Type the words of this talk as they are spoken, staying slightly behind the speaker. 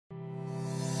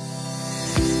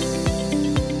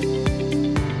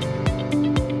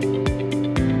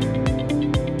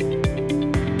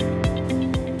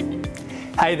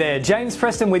Hey there, James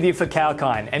Preston with you for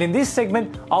Kalkine, and in this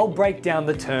segment I'll break down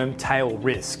the term tail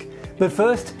risk. But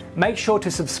first, make sure to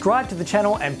subscribe to the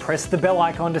channel and press the bell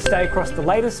icon to stay across the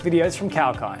latest videos from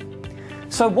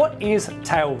Kalkine. So what is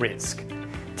tail risk?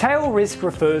 Tail risk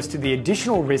refers to the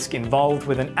additional risk involved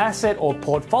with an asset or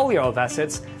portfolio of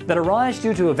assets that arise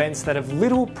due to events that have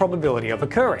little probability of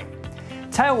occurring.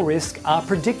 Tail risk are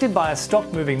predicted by a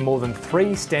stock moving more than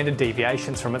 3 standard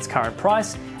deviations from its current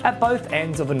price at both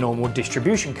ends of a normal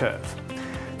distribution curve.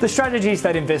 The strategies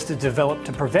that investors develop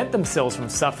to prevent themselves from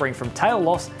suffering from tail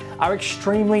loss are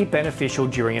extremely beneficial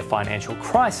during a financial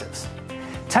crisis.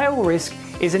 Tail risk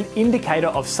is an indicator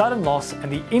of sudden loss and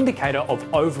the indicator of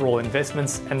overall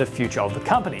investments and the future of the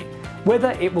company,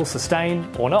 whether it will sustain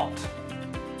or not.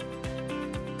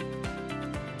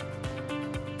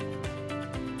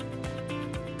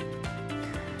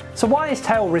 So why is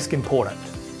tail risk important?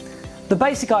 The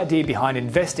basic idea behind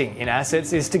investing in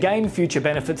assets is to gain future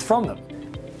benefits from them.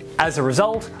 As a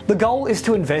result, the goal is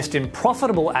to invest in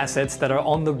profitable assets that are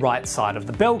on the right side of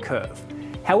the bell curve.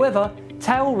 However,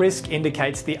 tail risk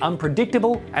indicates the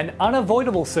unpredictable and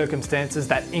unavoidable circumstances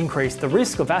that increase the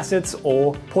risk of assets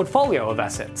or portfolio of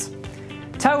assets.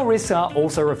 Tail risks are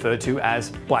also referred to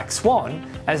as black swan,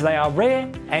 as they are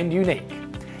rare and unique.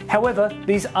 However,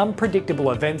 these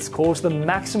unpredictable events cause the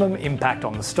maximum impact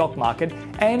on the stock market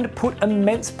and put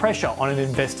immense pressure on an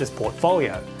investor's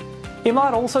portfolio. It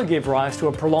might also give rise to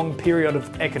a prolonged period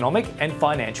of economic and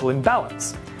financial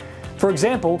imbalance. For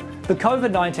example, the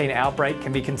COVID-19 outbreak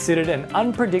can be considered an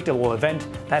unpredictable event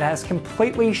that has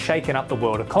completely shaken up the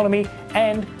world economy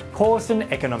and caused an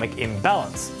economic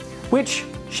imbalance, which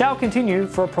shall continue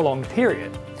for a prolonged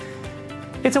period.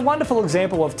 It's a wonderful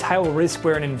example of tail risk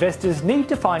wherein investors need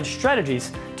to find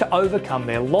strategies to overcome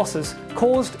their losses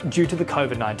caused due to the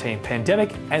COVID-19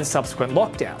 pandemic and subsequent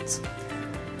lockdowns.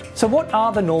 So what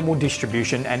are the normal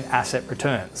distribution and asset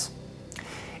returns?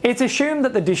 It's assumed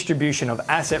that the distribution of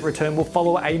asset return will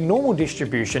follow a normal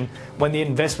distribution when the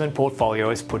investment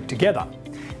portfolio is put together.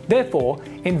 Therefore,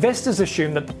 investors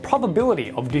assume that the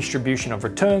probability of distribution of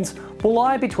returns will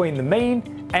lie between the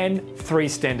mean and 3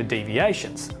 standard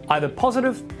deviations, either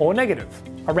positive or negative,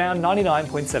 around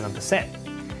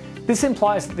 99.7%. This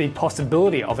implies that the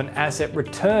possibility of an asset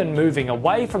return moving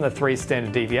away from the 3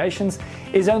 standard deviations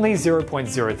is only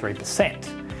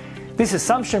 0.03%. This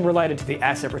assumption related to the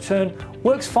asset return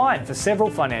works fine for several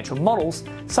financial models,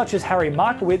 such as Harry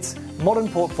Markowitz's modern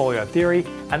portfolio theory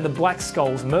and the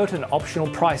Black-Scholes-Merton optional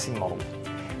pricing model.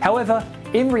 However,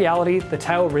 in reality, the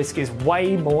tail risk is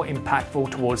way more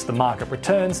impactful towards the market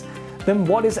returns than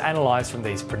what is analysed from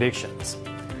these predictions.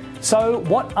 So,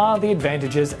 what are the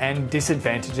advantages and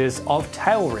disadvantages of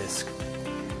tail risk?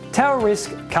 Tail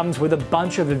risk comes with a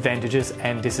bunch of advantages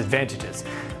and disadvantages,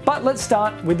 but let's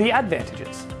start with the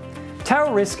advantages.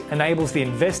 Tail risk enables the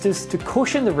investors to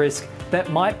cushion the risk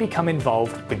that might become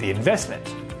involved with the investment.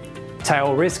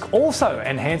 Tail risk also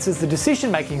enhances the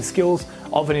decision-making skills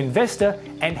of an investor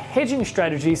and hedging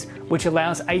strategies, which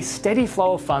allows a steady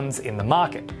flow of funds in the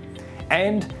market.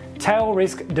 And tail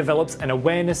risk develops an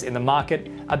awareness in the market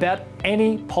about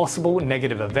any possible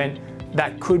negative event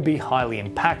that could be highly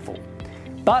impactful.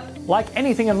 But like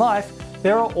anything in life,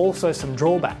 there are also some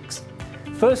drawbacks.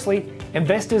 Firstly,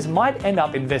 investors might end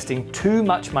up investing too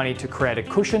much money to create a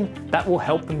cushion that will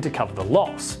help them to cover the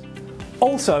loss.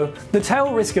 Also, the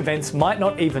tail risk events might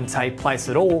not even take place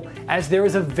at all, as there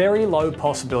is a very low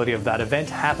possibility of that event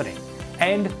happening.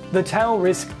 And the tail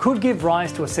risk could give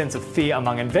rise to a sense of fear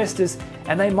among investors,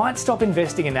 and they might stop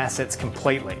investing in assets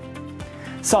completely.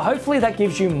 So hopefully that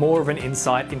gives you more of an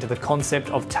insight into the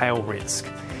concept of tail risk.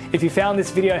 If you found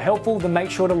this video helpful, then make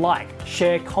sure to like,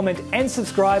 share, comment and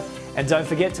subscribe, and don't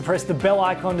forget to press the bell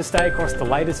icon to stay across the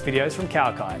latest videos from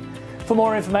Kalkine. For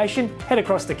more information, head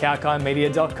across to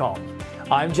kalkinemedia.com.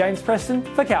 I'm James Preston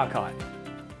for Kalkine.